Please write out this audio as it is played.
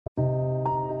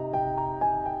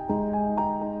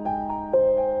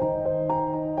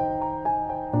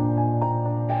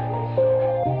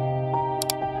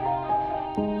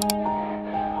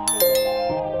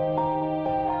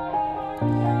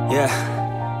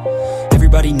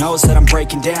Everybody knows that I'm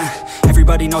breaking down.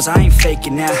 Everybody knows I ain't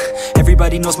faking now.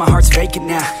 Everybody knows my heart's vacant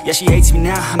now. Yeah, she hates me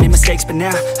now, I made mistakes but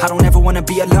now I don't ever wanna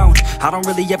be alone. I don't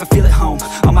really ever feel at home.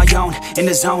 On my own, in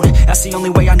the zone, that's the only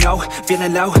way I know.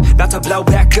 Feeling low, about to blow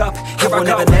back up. Here I won't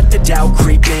ever let the doubt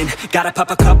creep in. Gotta pop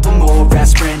a couple more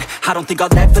aspirin. I don't think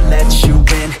I'll ever let you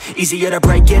in. Easier to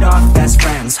break it off best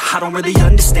friends. I don't really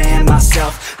understand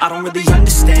myself. I don't really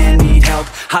understand, need help.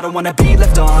 I don't wanna be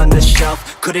left on the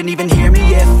shelf. Couldn't even hear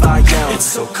me if I yelled. It's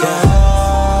so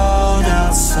cold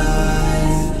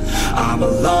outside, I'm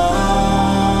alone